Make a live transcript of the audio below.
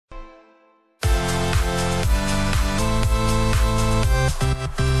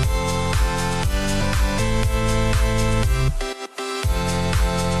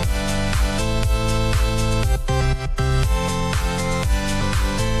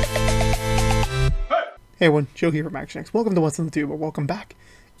Hey everyone, Joe here from ActionX. Welcome to What's on the Tube, or welcome back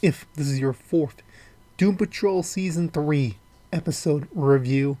if this is your fourth Doom Patrol Season 3 episode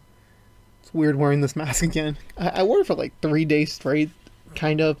review. It's weird wearing this mask again. I wore it for like 3 days straight,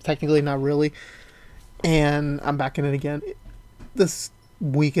 kind of, technically not really, and I'm back in it again. This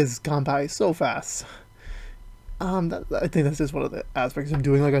week has gone by so fast. I think that's just one of the aspects of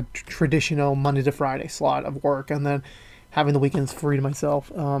doing like a traditional Monday to Friday slot of work and then having the weekends free to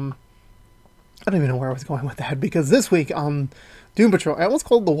myself. I don't even know where I was going with that, because this week on Doom Patrol, I almost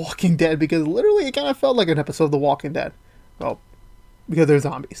called it The Walking Dead, because literally it kind of felt like an episode of The Walking Dead. Well, because they're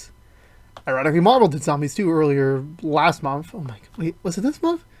zombies. Ironically, Marvel did zombies too earlier last month. Oh my god, wait, was it this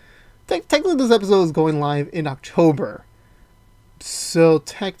month? Technically this episode is going live in October. So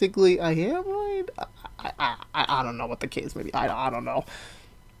technically I am right? I don't know what the case may be. I don't know.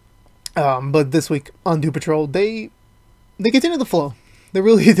 But this week on Doom Patrol, they continued the flow. They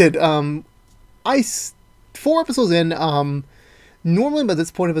really did. 4 episodes in, normally by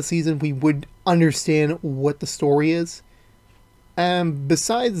this point of a season we would understand what the story is. And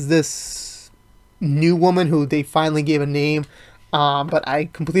besides this new woman who they finally gave a name, but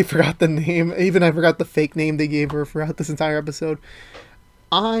I completely forgot the name. Even I forgot the fake name they gave her throughout this entire episode.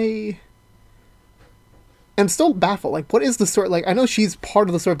 I am still baffled. Like, what is the story? Like, I know she's part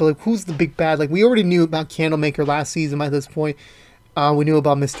of the story, but like, who's the big bad? Like, we already knew about Candlemaker last season by this point. We knew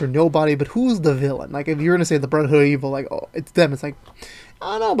about Mr. Nobody, but who's the villain? Like, if you're gonna say the Brotherhood of Evil, like, oh, it's them. It's like,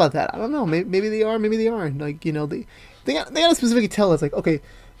 I don't know about that. I don't know. Maybe they are. Maybe they aren't. Like, you know, they gotta specifically tell us, like, okay,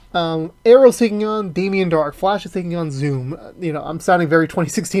 Arrow's taking on Damien Dark, Flash is taking on Zoom. You know, I'm sounding very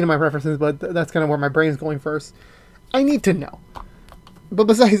 2016 in my references, but that's kind of where my brain's going first. I need to know. But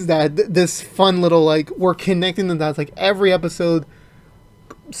besides that, this fun little, like, we're connecting the dots. Like, every episode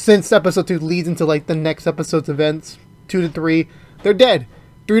since episode 2 leads into, like, the next episode's events. 2 to 3. They're dead.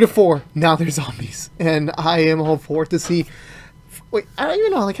 3 to 4. Now they're zombies. And I am all for it to see. Wait, I don't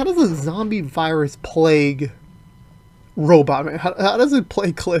even know. Like, how does a zombie virus plague Robot, man? How does it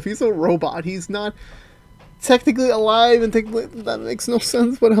plague Cliff? He's a robot. He's not technically alive, and technically that makes no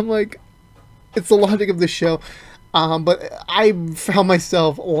sense. But I'm like, it's the logic of the show. But I found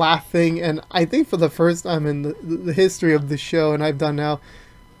myself laughing, and I think for the first time in the history of the show, and I've done now,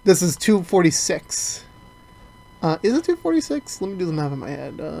 this is 246. Is it 246? Let me do the math in my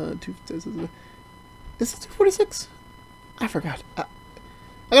head. Is it 246? I forgot. I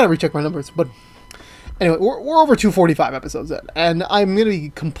gotta recheck my numbers. But anyway, we're over 245 episodes in, and I'm gonna be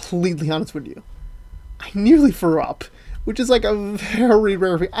completely honest with you. I nearly threw up, which is like a very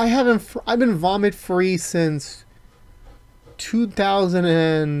rare thing. I've been vomit free since 2000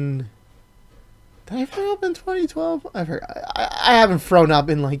 and. Did I throw up in 2012? I forgot. I haven't thrown up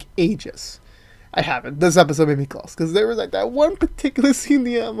in like ages. I haven't. This episode made me close, because there was like that one particular scene.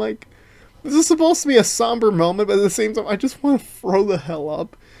 I'm like, this is supposed to be a somber moment, but at the same time, I just want to throw the hell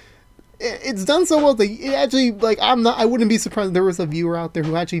up. It's done so well that it actually, like, I wouldn't be surprised if there was a viewer out there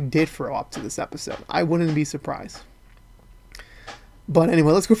who actually did throw up to this episode. I wouldn't be surprised. But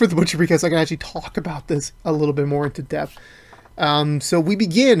anyway, let's go for the butcher, because I can actually talk about this a little bit more into depth. So we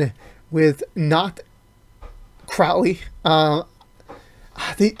begin with not Crowley. I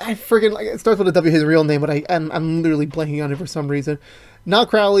friggin', like, it starts with a W, his real name, but I'm literally blanking on it for some reason. Not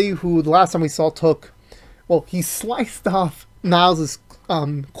Crowley, who the last time we saw he sliced off Niles'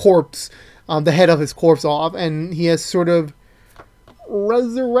 corpse, the head of his corpse off, and he has sort of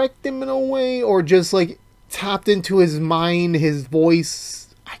resurrected him in a way, or just, like, tapped into his mind, his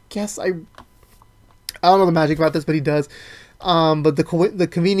voice. I guess I don't know the magic about this, but he does. But the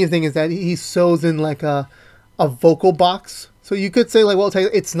convenient thing is that he sews in, like, a vocal box. So you could say, like, well,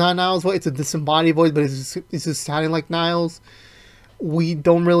 it's not Niles' voice, it's a disembodied voice, but it's just sounding like Niles. We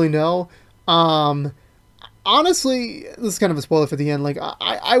don't really know. Honestly, this is kind of a spoiler for the end. Like,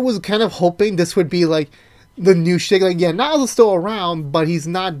 I was kind of hoping this would be, like, the new shit. Like, yeah, Niles is still around, but he's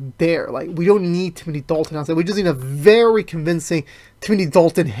not there. Like, we don't need Timothy Dalton outside. We just need a very convincing Timothy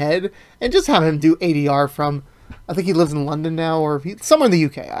Dalton head, and just have him do ADR from, I think he lives in London now, or somewhere in the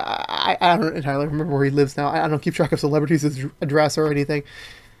UK. I don't entirely remember where he lives now. I don't keep track of celebrities' address or anything.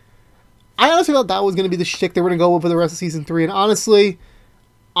 I honestly thought that was going to be the shtick they were going to go with for the rest of Season 3. And honestly,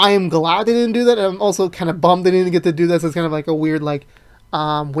 I am glad they didn't do that. And I'm also kind of bummed they didn't get to do that. So it's kind of like a weird, like,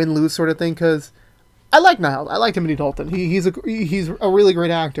 win-lose sort of thing. Because I like Niles. I like Timothy Dalton. He's a really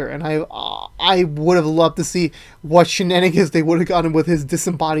great actor. And I would have loved to see what shenanigans they would have gotten with his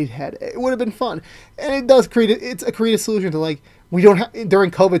disembodied head. It would have been fun. And it does it's a creative solution to, like, we don't have,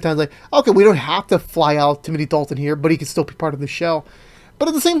 during COVID times, like, okay, we don't have to fly out Timothy Dalton here, but he can still be part of the show. But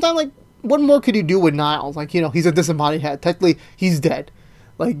at the same time, like, what more could you do with Niles? Like, you know, he's a disembodied head. Technically, he's dead.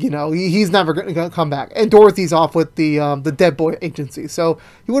 Like, he's never going to come back. And Dorothy's off with the Dead Boy Agency. So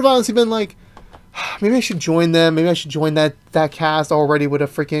he would have honestly been like, maybe I should join them. Maybe I should join that cast already with a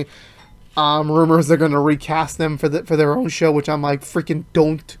freaking rumors they're going to recast them for their own show, which I'm like, freaking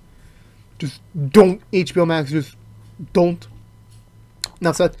don't. Just don't, HBO Max, just don't.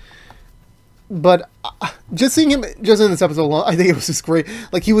 Enough said. But just seeing him just in this episode alone, I think it was just great.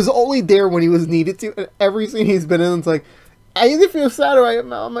 Like, he was only there when he was needed to. And every scene he's been in, it's like, I either feel sad or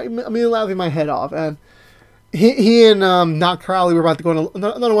I'm either laughing my head off. And he and Not Crowley were about to go on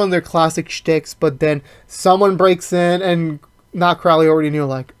another one of their classic shticks, but then someone breaks in, and Not Crowley already knew,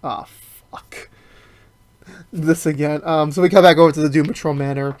 like, oh, fuck. This again. So we come back over to the Doom Patrol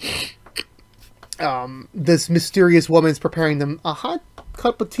Manor. This mysterious woman is preparing them a hot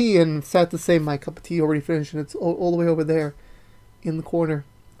cup of tea, and sad to say my cup of tea already finished, and it's all the way over there in the corner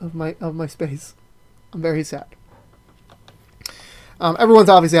of my space. I'm very sad. Everyone's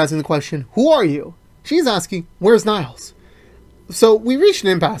obviously asking the question, who are you? She's asking, where's Niles? So we reached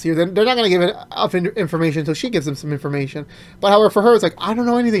an impasse here. They're not going to give enough information until she gives them some information. But however, for her, it's like, I don't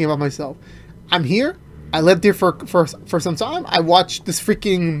know anything about myself. I'm here. I lived here for some time. I watched this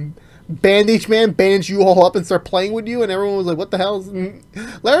freaking bandage man bandage you all up and start playing with you, and everyone was like, what the hell?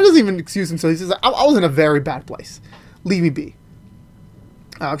 Larry doesn't even excuse himself. He says, I was in a very bad place. Leave me be.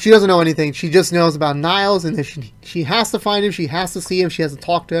 She doesn't know anything. She just knows about Niles, and that she has to find him. She has to see him. She has to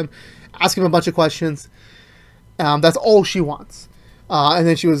talk to him, ask him a bunch of questions. That's all she wants. And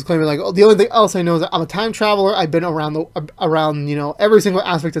then she was claiming, like, oh, the only thing else I know is that I'm a time traveler. I've been around every single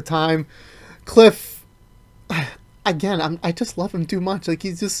aspect of time. Cliff, again, I just love him too much. Like,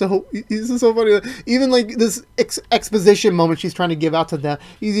 he's just so funny. Even like this exposition moment she's trying to give out to them,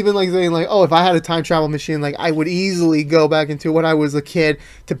 he's even like saying, like, oh, if I had a time travel machine, like, I would easily go back into when I was a kid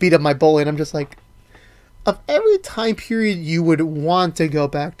to beat up my bully. And I'm just like, of every time period you would want to go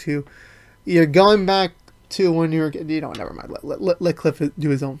back to, you're going back to when you were, never mind. Let Cliff do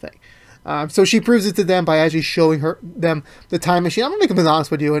his own thing. So she proves it to them by actually showing them the time machine. I'm gonna make them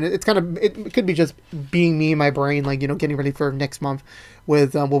honest with you, and it could be just being me in my brain, like, getting ready for next month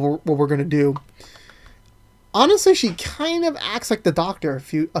with what we're gonna do. Honestly, she kind of acts like the Doctor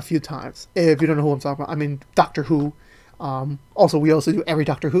a few times. If you don't know who I'm talking about, I mean Doctor Who. Also, we also do every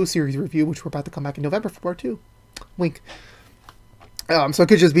Doctor Who series review, which we're about to come back in November for part 2. Wink. So it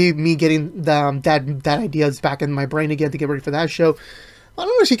could just be me getting that ideas back in my brain again to get ready for that show. I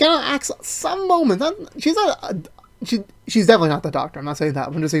don't know. She kind of acts some moments. She's definitely not the Doctor. I'm not saying that.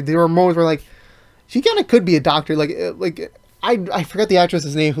 I'm just saying there are moments where, like, she kind of could be a Doctor. Like I forget the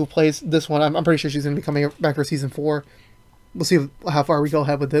actress's name who plays this one. I'm pretty sure she's going to be coming back for season 4. We'll see how far we go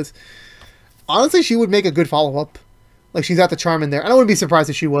ahead with this. Honestly, she would make a good follow up. Like, she's got the charm in there. And I wouldn't be surprised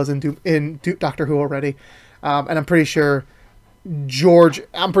if she was in Doctor Who already. And I'm pretty sure George,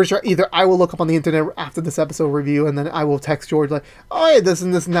 either I will look up on the internet after this episode review, and then I will text George like, oh yeah, this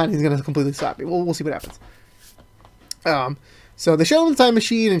and this and that, and he's gonna completely slap me. We'll see what happens. So they show him the time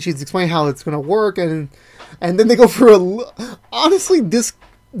machine, and she's explaining how it's gonna work, and then they go for honestly, this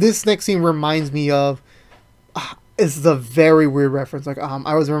next scene reminds me of is the very weird reference. Like,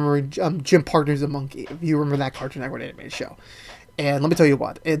 I was remembering Jim Partner's a Monkey. If you remember that Cartoon Network animated show. And let me tell you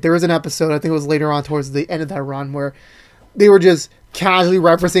what, there was an episode, I think it was later on towards the end of that run, where they were just casually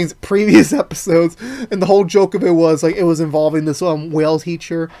referencing previous episodes, and the whole joke of it was, like, it was involving this whale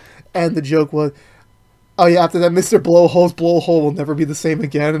teacher, and the joke was, oh yeah, after that, Mr. Blowhole's blowhole will never be the same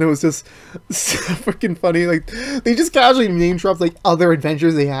again, and it was just so freaking funny. Like, they just casually name dropped, like, other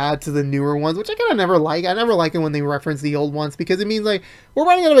adventures they had to the newer ones, which I kind of never like. I never like it when they reference the old ones, because it means, like, we're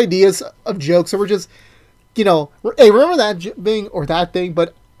running out of ideas of jokes, so we're just, hey, remember that thing, or that thing,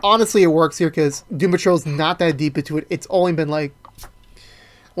 but honestly, it works here because Doom Patrol's not that deep into it. It's only been, like, I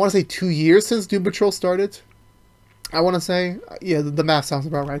want to say 2 years since Doom Patrol started. I want to say. Yeah, the math sounds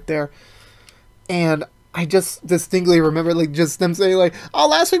about right there. And I just distinctly remember, like, just them saying, like, oh,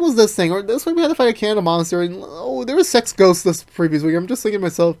 last week was this thing, or this week we had to fight a candle monster, and oh, there was sex ghosts this previous week. I'm just thinking to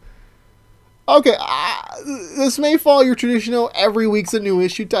myself, okay, this may follow your traditional every week's a new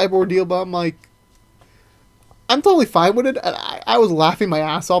issue type ordeal, but I'm like, I'm totally fine with it. And I was laughing my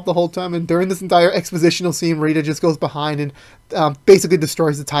ass off the whole time. And during this entire expositional scene, Rita just goes behind and basically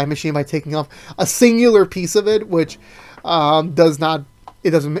destroys the time machine by taking off a singular piece of it, which the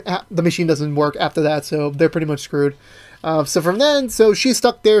machine doesn't work after that. So they're pretty much screwed. So from then, so she's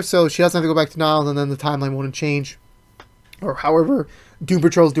stuck there. So she doesn't have to go back to Niles, and then the timeline won't change. Or however, Doom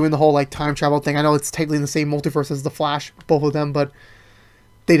Patrol's doing the whole, like, time travel thing. I know it's technically in the same multiverse as the Flash, both of them, but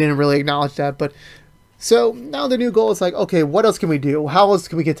they didn't really acknowledge that. But so now the new goal is like, okay, what else can we do? How else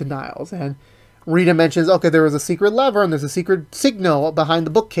can we get to Niles? And Rita mentions, okay, there was a secret lever and there's a secret signal behind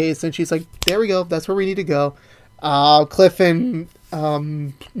the bookcase, and she's like, there we go, that's where we need to go. Cliff and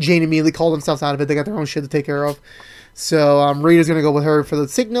Jane immediately call themselves out of it. They got their own shit to take care of. So Rita's going to go with her for the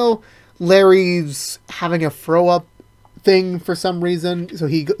signal. Larry's having a throw-up thing for some reason, so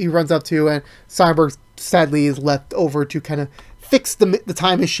he runs up to, and Cyborg sadly is left over to kind of fix the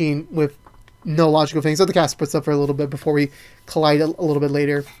time machine with no logical thing. So the cast puts up for a little bit before we collide a little bit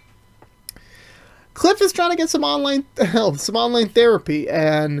later. Cliff is trying to get some online help, some online therapy,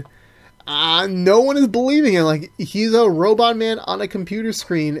 and no one is believing it. Like, he's a robot man on a computer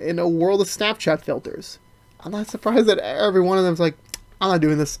screen in a world of Snapchat filters. I'm not surprised that every one of them's like, I'm not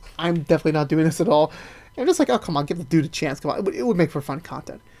doing this. I'm definitely not doing this at all. And I'm just like, oh, come on, give the dude a chance. Come on, it would make for fun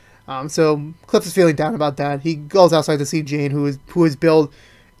content. So Cliff is feeling down about that. He goes outside to see Jane, who has built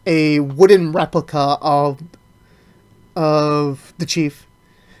a wooden replica of the Chief.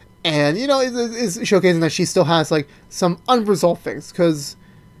 And, you know, is showcasing that she still has, like, some unresolved things. Because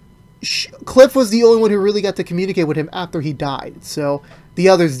Cliff was the only one who really got to communicate with him after he died. So the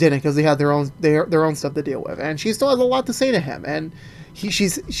others didn't, because they had their own stuff to deal with. And she still has a lot to say to him. And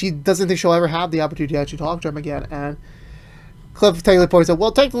she doesn't think she'll ever have the opportunity to actually talk to him again. And Cliff technically points out,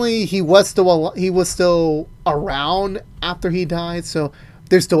 well, technically he was still around after he died. So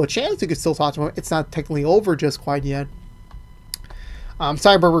there's still a chance you could still talk to him. It's not technically over just quite yet.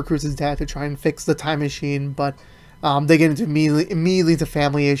 Cyborg recruits his dad to try and fix the time machine, but they get into immediately into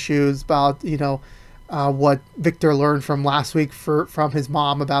family issues about, you know, what Victor learned from last week from his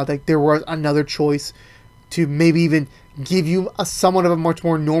mom about, like, there was another choice to maybe even give you somewhat of a much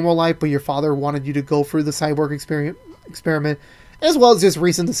more normal life, but your father wanted you to go through the cyborg experiment, as well as just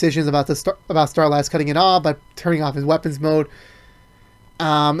recent decisions about Starlight cutting it off, but turning off his weapons mode.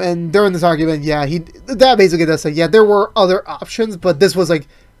 And during this argument, yeah, that basically does say, yeah, there were other options, but this was like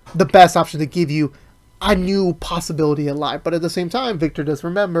the best option to give you a new possibility in life. But at the same time, Victor does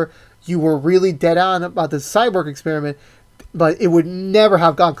remember you were really dead on about this cyborg experiment, but it would never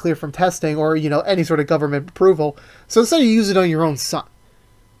have gone clear from testing or, you know, any sort of government approval. So instead, you use it on your own son.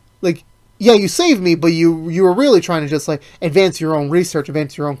 Like, yeah, you saved me, but you were really trying to just, like, advance your own research,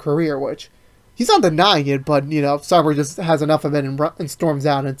 advance your own career, which he's not denying it, but, you know, Cyborg just has enough of it and storms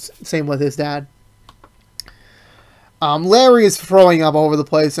out. And it's same with his dad. Larry is throwing up all over the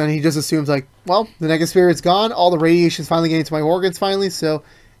place, and he just assumes, like, well, the negative spirit's gone, all the radiation's finally getting to my organs finally, so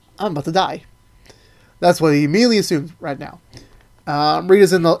I'm about to die. That's what he immediately assumes right now.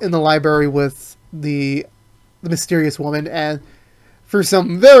 Rita's in the library with the mysterious woman, and for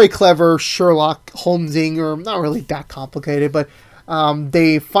some very clever Sherlock Holmesing, or not really that complicated, but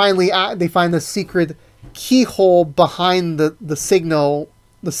they find the secret keyhole behind the signal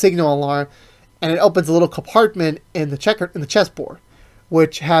alarm, and it opens a little compartment in the chessboard,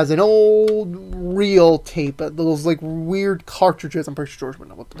 which has an old reel tape, those like weird cartridges. I'm pretty sure George would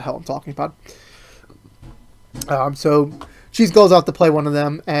know what the hell I'm talking about. So she goes off to play one of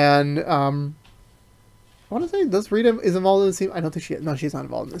them, and I want to say, does Rita is involved in the scene? I don't think she is. No, she's not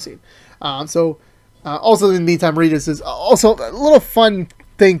involved in the scene. Also in the meantime, Rita's is also a little fun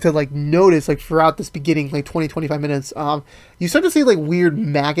thing to like notice, like throughout this beginning, like 20-25 minutes. You start to see like weird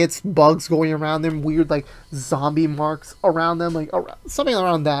maggots, bugs going around them, weird like zombie marks around them, like something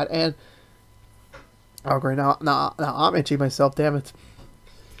around that. And oh great, now I'm itching myself, damn it.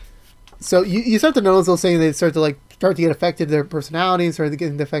 So you start to notice those things. They start to get affected their personalities, start to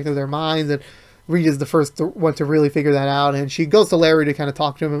get affected their minds, and Rita's the first one to really figure that out. And she goes to Larry to kind of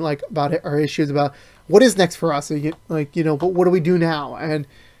talk to him like about her issues, about what is next for us, like, you know, but what do we do now? And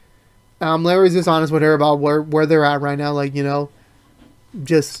Larry's just honest with her about where they're at right now, like, you know,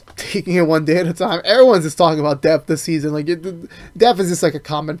 just taking it one day at a time. Everyone's just talking about Death this season. Like, Death is just like a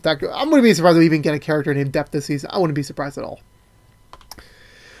common factor. I'm gonna be surprised if we even get a character named Death this season. I wouldn't be surprised at all.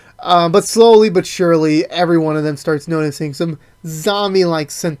 But slowly but surely, every one of them starts noticing some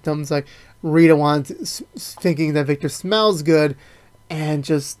zombie-like symptoms. Like Rita thinking that Victor smells good, and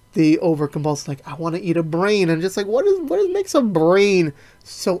just the overcompulsive, like, I want to eat a brain, and just like, what makes a brain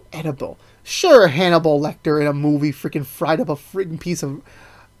so edible? Sure, Hannibal Lecter in a movie freaking fried up a freaking piece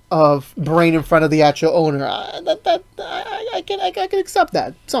of brain in front of the actual owner. I can accept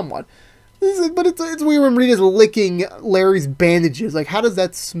that somewhat. But it's weird when Rita's licking Larry's bandages. Like, how does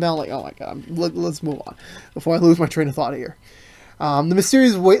that smell? Like, oh my god. Let's move on before I lose my train of thought here. The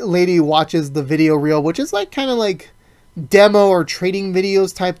mysterious lady watches the video reel, which is like kind of like demo or trading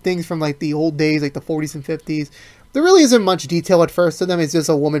videos type things from like the old days, like the 40s and 50s. There really isn't much detail at first to them. It's just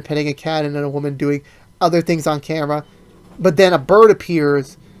a woman petting a cat and then a woman doing other things on camera. But then a bird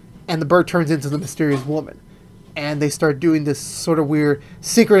appears, and the bird turns into the mysterious woman. and they start doing this sort of weird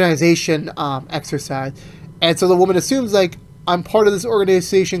synchronization exercise. And so the woman assumes, like, I'm part of this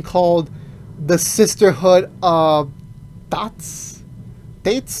organization called the Sisterhood of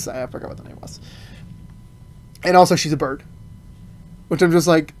Dates? I forgot what the name was. And also she's a bird. Which I'm just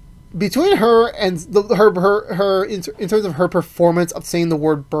like, between her and her in terms of her performance of saying the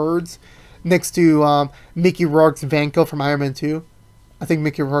word birds next to Mickey Rourke's Vanko from Iron Man 2. I think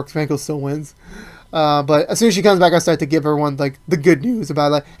Mickey Rourke's Vanko still wins. But as soon as she comes back, I start to give everyone like the good news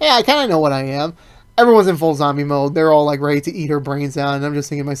about like, hey, I kind of know what I am. Everyone's in full zombie mode. They're all like ready to eat her brains out, and I'm just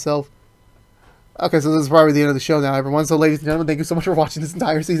thinking to myself, okay, so this is probably the end of the show now, everyone. So, ladies and gentlemen, thank you so much for watching this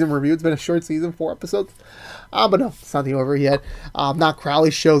entire season review. It's been a short season, 4 episodes. But no, it's not over yet. Not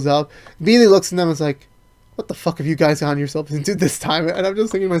Crowley shows up. Immediately looks at them and is like, what the fuck have you guys gotten yourselves into this time? And I'm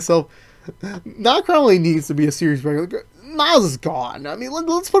just thinking to myself, not Crowley needs to be a series regular. Niles is gone. I mean,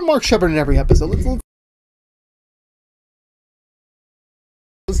 let's put Mark Shepard in every episode.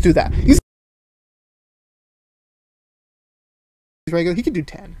 Let's do that. He's regular. He could do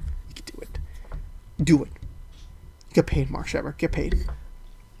 10. He could do it. Do it. Get paid, Mark Shepard. Get paid.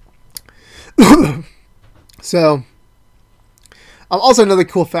 So, also another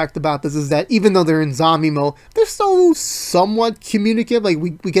cool fact about this is that even though they're in zombie mode, they're still somewhat communicative. Like,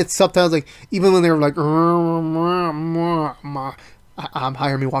 we get subtitles, like, even when they're like,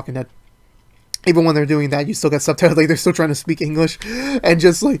 hire me, Walking Dead. Even when they're doing that, you still get subtitles. Like, they're still trying to speak English. And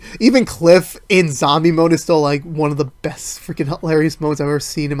just, like, even Cliff in zombie mode is still, like, one of the best freaking hilarious modes I've ever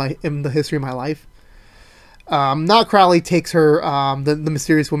seen in the history of my life. Not Crowley takes her, the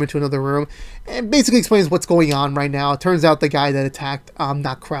mysterious woman to another room and basically explains what's going on right now. It turns out the guy that attacked,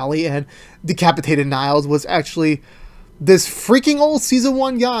 not Crowley and decapitated Niles was actually this freaking old season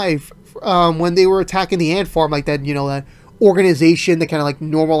 1 guy, when they were attacking the ant farm, like that, you know, that organization that kind of like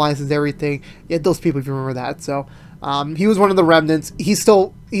normalizes everything. Yeah, those people, if you remember that. So, he was one of the remnants. He's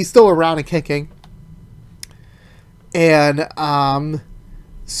still around and kicking. And,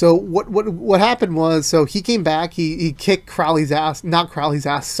 so what happened was, so he came back, he kicked Crowley's ass, not Crowley's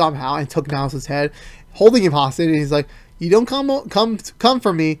ass somehow, and took Niles' head, holding him hostage, and he's like, you don't come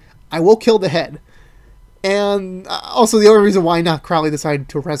for me, I will kill the head. And also the only reason why not Crowley decided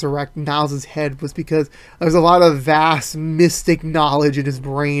to resurrect Niles' head was because there's a lot of vast mystic knowledge in his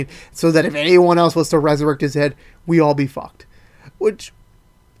brain, so that if anyone else was to resurrect his head, we all be fucked. Which,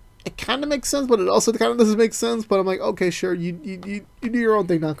 it kind of makes sense, but it also kind of doesn't make sense. But I'm like, okay, sure, you do your own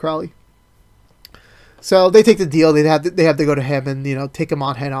thing, not Crowley. So they take the deal. They have to go to him and, you know, take him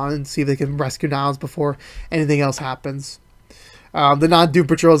on head on and see if they can rescue Niles before anything else happens. The non-Doom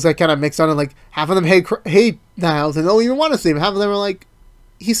Patrols that kind of mix on it, like half of them hate Niles and don't even want to save him. Half of them are like,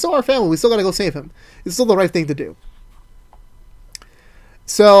 he's still our family. We still got to go save him. It's still the right thing to do.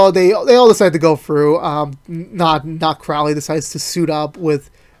 So they all decide to go through. Not Crowley decides to suit up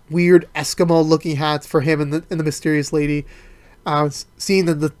with weird Eskimo-looking hats for him and the mysterious lady. Seeing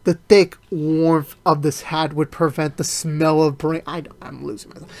that the thick warmth of this hat would prevent the smell of brain. I'm losing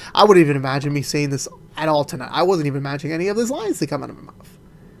myself. I wouldn't even imagine me saying this at all tonight. I wasn't even imagining any of these lines to come out of my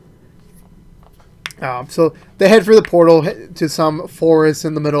mouth. So they head for the portal to some forest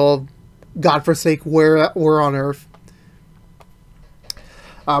in the middle of godforsaken where on Earth.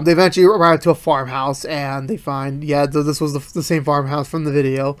 They eventually arrive to a farmhouse, and they find, yeah, this was the same farmhouse from the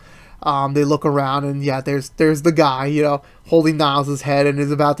video. They look around, and yeah, there's the guy, you know, holding Niles' head, and is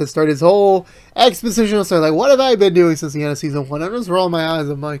about to start his whole expositional story. Like, what have I been doing since the end of season 1? I'm just rolling my eyes.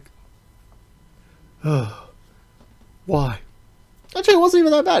 I'm like, oh, why? Actually, it wasn't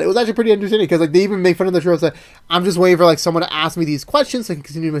even that bad. It was actually pretty entertaining, because like they even make fun of the show. That I'm just waiting for like someone to ask me these questions so I can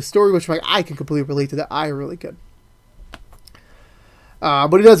continue my story, which like I can completely relate to that. I really could.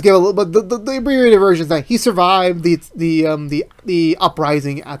 But he does give a little. But the abbreviated version is that he survived the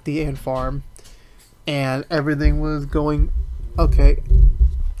uprising at the ant farm, and everything was going okay.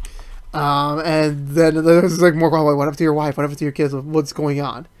 And then there's like more like, what happened to your wife? What happened to your kids? What's going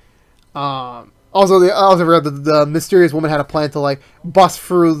on? Also, I also read that the mysterious woman had a plan to like bust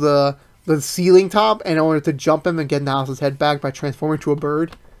through the ceiling top in order to jump him and get Niles' head back by transforming to a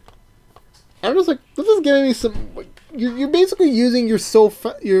bird. And I'm just like, this is giving me some. You're basically using your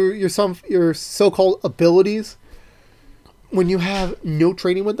so-called abilities when you have no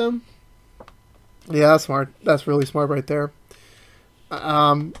training with them. Yeah, that's smart. That's really smart right there.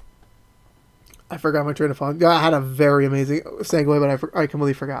 I forgot my train of thought. I had a very amazing segue, but I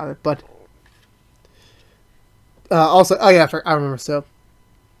completely forgot it. But also, oh yeah, I remember. So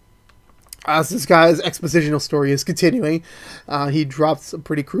as this guy's expositional story is continuing, he drops a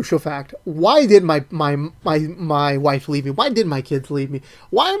pretty crucial fact. Why did my wife leave me? Why did my kids leave me?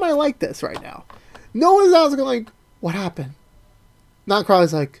 Why am I like this right now? No one's asking, like, what happened?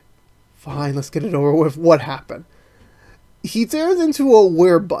 Nightcrawler's like, fine, let's get it over with. What happened? He turns into a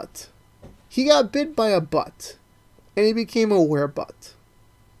werebutt. He got bit by a butt. And he became a werebutt.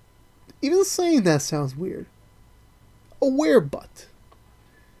 Even saying that sounds weird. A werebutt.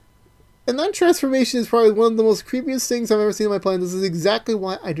 And that transformation is probably one of the most creepiest things I've ever seen in my planet. This is exactly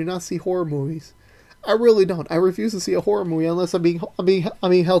why I do not see horror movies. I really don't. I refuse to see a horror movie unless I'm being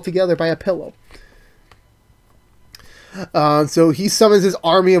held together by a pillow. So he summons his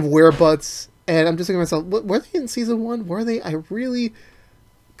army of werebutts, and I'm just thinking to myself, were they in season 1? Were they? I really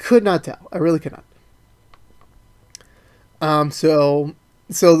could not tell. I really could not. So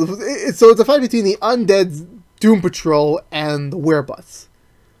it's a fight between the undead Doom Patrol and the werebutts.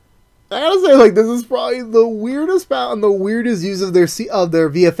 I gotta say, like, this is probably the weirdest battle and the weirdest use of their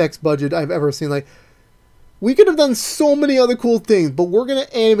VFX budget I've ever seen. Like, we could have done so many other cool things, but we're gonna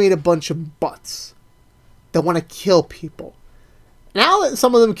animate a bunch of butts that want to kill people. Now that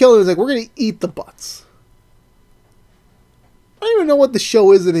some of them kill them, it's like, we're gonna eat the butts. I don't even know what the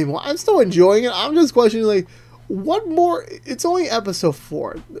show is anymore. I'm still enjoying it. I'm just questioning, like, what more? It's only episode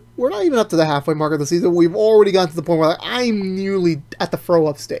 4. We're not even up to the halfway mark of the season. We've already gotten to the point where, like, I'm nearly at the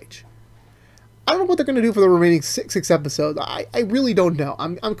throw-up stage. I don't know what they're going to do for the remaining six episodes. I really don't know.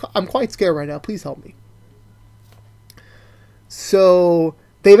 I'm quite scared right now. Please help me. So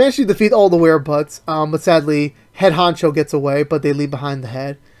they eventually defeat all the werebutts, but sadly, Head Honcho gets away, but they leave behind the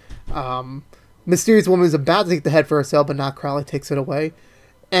head. Mysterious Woman is about to take the head for herself, but not Crowley takes it away.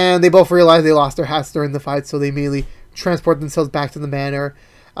 And they both realize they lost their hats during the fight, so they immediately transport themselves back to the manor.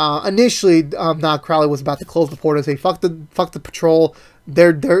 Initially, not Crowley was about to close the portal and say, "Fuck the patrol.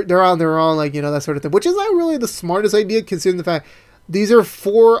 They're on their own," like, you know, that sort of thing. Which is not really the smartest idea, considering the fact these are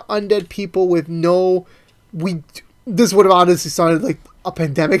 4 undead people with no. This would have honestly sounded like a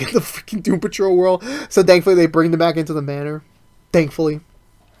pandemic in the freaking Doom Patrol world. So thankfully, they bring them back into the manor. Thankfully.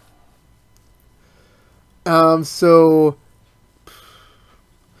 So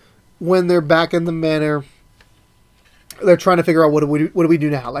when they're back in the manor, they're trying to figure out what do we do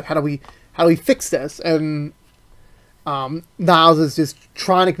now? Like, how do we fix this? And Niles is just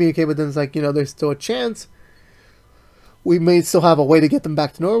trying to communicate with them. It's like, you know, there's still a chance. We may still have a way to get them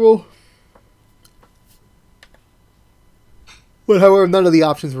back to normal. But however, none of the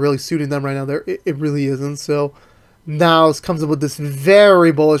options really suiting them right now. It really isn't. So Niles comes up with this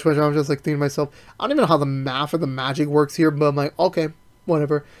very bullish question. I'm just like thinking to myself, I don't even know how the math or the magic works here, but I'm like, okay,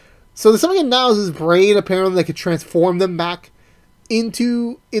 whatever. So there's something in Niles' brain apparently that could transform them back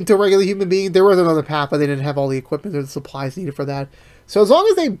into a regular human being. There was another path, but they didn't have all the equipment or the supplies needed for that. So as long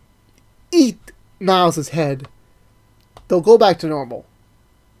as they eat Niles' head, they'll go back to normal,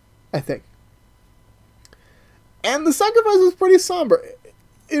 I think. And the sacrifice was pretty somber.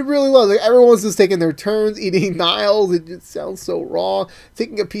 It really was. Like, everyone's just taking their turns eating Niles. It just sounds so wrong.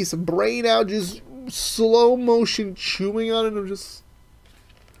 Taking a piece of brain out, just slow motion chewing on it. I'm just...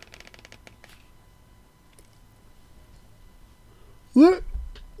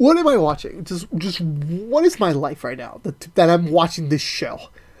 What am I watching? Just what is my life right now that I'm watching this show?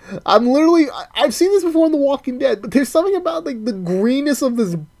 I'm literally... I've seen this before in The Walking Dead, but there's something about, like, the greenness of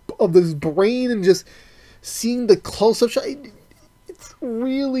this brain and just seeing the close-up shot. It's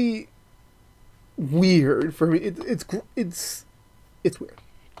really weird for me. It's weird.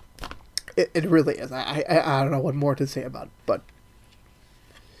 It really is. I don't know what more to say about it, but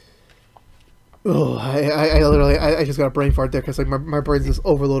oh, I literally just got a brain fart there because, like, my brain's just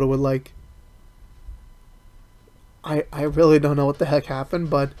overloaded with, like, I really don't know what the heck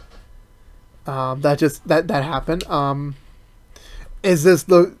happened, but that happened. Is this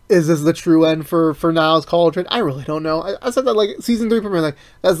the true end for Niles Cauldron? I really don't know. I said that, like, season 3 premiere, like,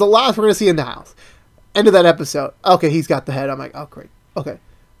 that's the last we're gonna see in Niles. End of that episode. Okay, he's got the head. I'm like, oh great. Okay,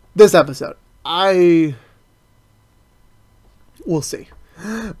 this episode, we'll see.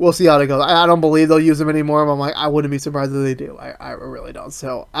 We'll see how it goes. I don't believe they'll use him anymore. But I'm like, I wouldn't be surprised if they do. I really don't.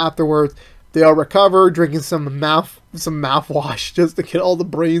 So afterwards, they all recover, drinking some mouthwash just to get all the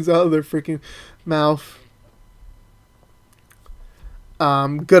brains out of their freaking mouth.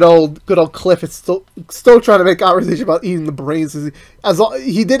 Good old Cliff is still trying to make conversation about eating the brains.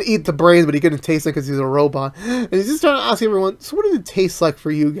 He did eat the brains, but he couldn't taste it because he's a robot. And he's just trying to ask everyone, so what did it taste like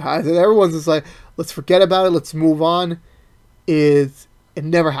for you guys? And everyone's just like, let's forget about it. Let's move on. It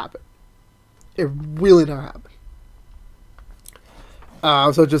never happened. It really never happened.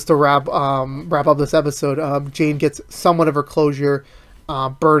 So just to wrap up this episode, Jane gets somewhat of her closure,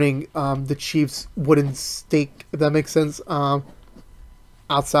 burning the chief's wooden stake, if that makes sense.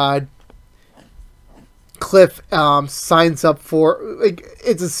 Outside. Cliff signs up for, like,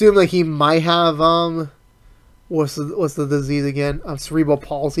 it's assumed like he might have what's the disease again? Cerebral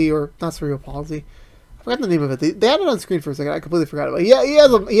palsy, or not cerebral palsy. I forgot the name of it. They had it on screen for a second. I completely forgot about it. Yeah, he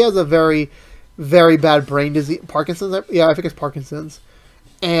has a very, very bad brain disease. Parkinson's. Yeah, I think it's Parkinson's.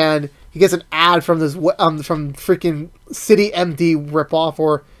 And he gets an ad from this from freaking City MD ripoff,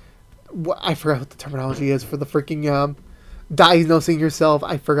 or I forgot what the terminology is for the freaking diagnosing yourself.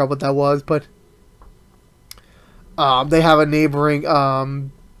 I forgot what that was, but they have a neighboring. Wait,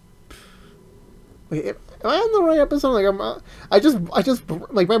 am I on the right episode? Like I just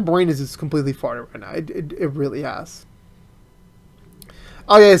like my brain is just completely farted right now. It really has.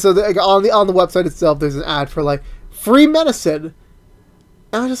 Okay, so on the website itself, there's an ad for like free medicine.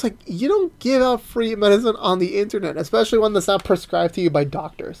 And I'm just like, you don't give out free medicine on the internet, especially one that's not prescribed to you by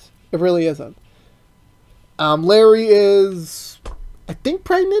doctors. It really isn't. Larry is, I think,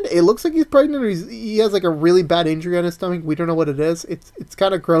 pregnant. It looks like he's pregnant. Or he has like a really bad injury on his stomach. We don't know what it is. It's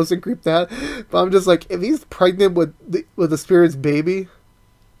kind of gross and creeped out. But I'm just like, if he's pregnant with the spirit's baby,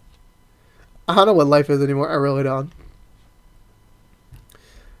 I don't know what life is anymore. I really don't.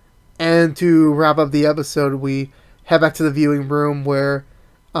 And to wrap up the episode, we head back to the viewing room where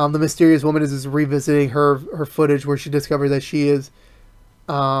the mysterious woman is just revisiting her footage, where she discovers that she is,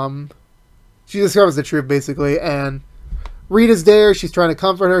 she discovers the truth basically, and Rita's there. She's trying to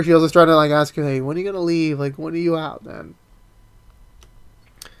comfort her. She's also trying to like ask her, hey, when are you gonna leave? Like, when are you out, man?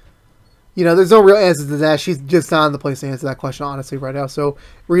 You know, there's no real answer to that. She's just not in the place to answer that question honestly right now. So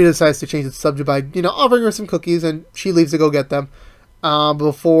Rita decides to change the subject by, you know, offering her some cookies, and she leaves to go get them.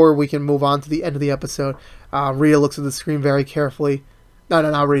 Before we can move on to the end of the episode, Rita looks at the screen very carefully. No,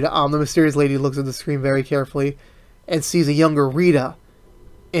 not Rita. The mysterious lady looks at the screen very carefully and sees a younger Rita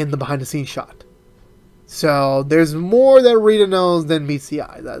in the behind-the-scenes shot. So there's more that Rita knows than meets the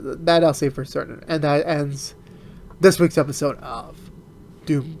eye. That I'll say for certain. And that ends this week's episode of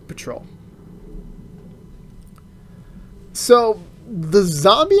Doom Patrol. So the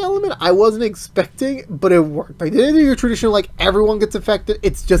zombie element I wasn't expecting, but it worked. Like, they didn't do your traditional like everyone gets affected.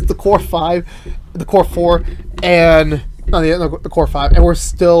 It's just the core 5, the core 4, and the core 5, and we're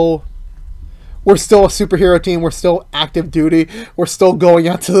still a superhero team. We're still active duty. We're still going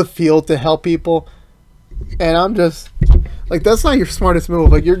out to the field to help people. And I'm just like, that's not your smartest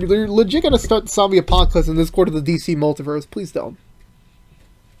move. Like, you're legit gonna start the zombie apocalypse in this quarter of the DC multiverse. Please don't.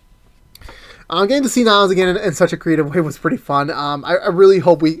 Getting to see Niles again in such a creative way was pretty fun. I really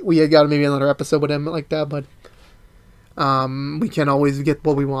hope we had got maybe another episode with him like that, but we can't always get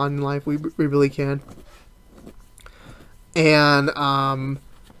what we want in life. We really can. And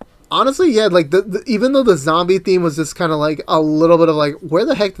honestly, yeah, like even though the zombie theme was just kind of like a little bit of like, where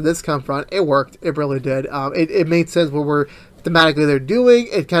the heck did this come from? It worked. It really did. It made sense what we're thematically they're doing.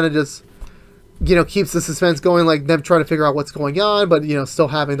 It kind of just, you know, keeps the suspense going, like them trying to figure out what's going on, but, you know, still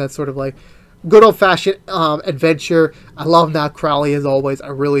having that sort of like good old-fashioned adventure. I love Nat Crowley as always. I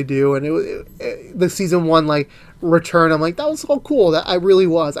really do. And the season 1 like return, I'm like, that was so cool. That I really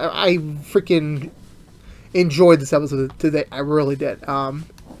was. I freaking enjoyed this episode today. I really did.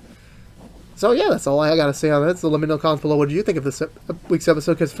 So yeah, that's all I gotta say on that. So let me know in the comments below, what did you think of this week's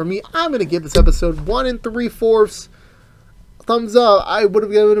episode? Because for me, I'm gonna give this episode 1 3/4 thumbs up. I would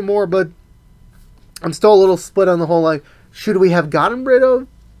have given it more, but I'm still a little split on the whole, like, should we have gotten rid of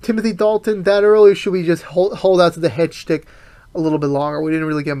Timothy Dalton that early, or should we just hold out to the head shtick a little bit longer? We didn't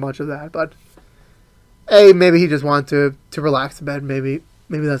really get much of that, but hey, maybe he just wanted to relax in bed. Maybe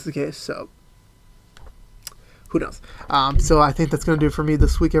that's the case. So who knows? So I think that's going to do it for me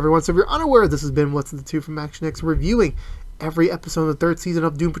this week, everyone. So if you're unaware, this has been What's in the Tube from ActionX, reviewing every episode of the 3rd season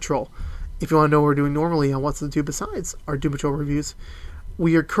of Doom Patrol. If you want to know what we're doing normally on What's in the Tube besides our Doom Patrol reviews,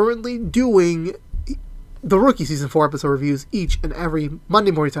 we are currently doing the Rookie Season 4 episode reviews each and every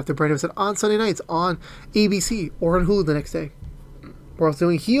Monday mornings after brand episode, on Sunday nights on ABC or on Hulu the next day. We're also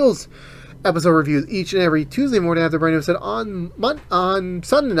doing Heels episode reviews each and every Tuesday morning after brand episode on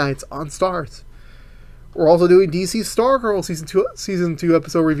Sunday nights on Stars. We're also doing DC Stargirl Season 2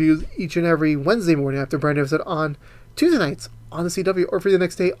 episode reviews each and every Wednesday morning after brand episode on Tuesday nights on the CW, or for the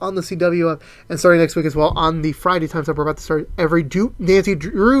next day on the CW app, and starting next week as well on the Friday time slot. We're about to start every Nancy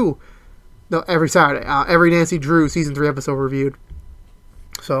Drew every Saturday. Every Nancy Drew Season 3 episode reviewed.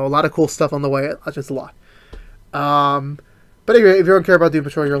 So a lot of cool stuff on the way. Just a lot. But anyway, if you don't care about Doom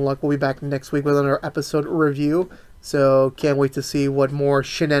Patrol, you're in luck. We'll be back next week with another episode review. So can't wait to see what more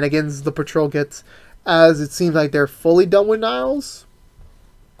shenanigans the Patrol gets, as it seems like they're fully done with Niles.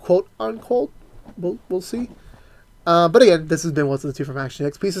 Quote unquote. We'll see. But again, this has been What's in the Tube from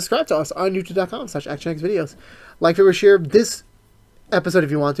ActionX. Please subscribe to us on youtube.com/ActionX videos. Like, favorite, share this episode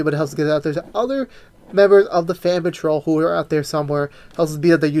if you want to, but it helps us get it out there to other members of the fan patrol who are out there somewhere. Helps us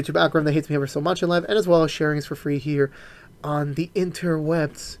beat up the YouTube algorithm that hates me ever so much in life, and as well as sharing us for free here on the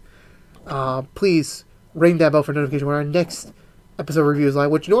interwebs. Please ring that bell for notification when our next episode review is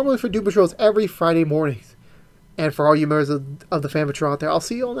live, which normally for Doom Patrol is every Friday mornings. And for all you members of the fan patrol out there, I'll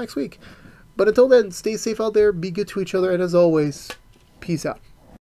see you all next week. But until then, stay safe out there, be good to each other, and as always, peace out.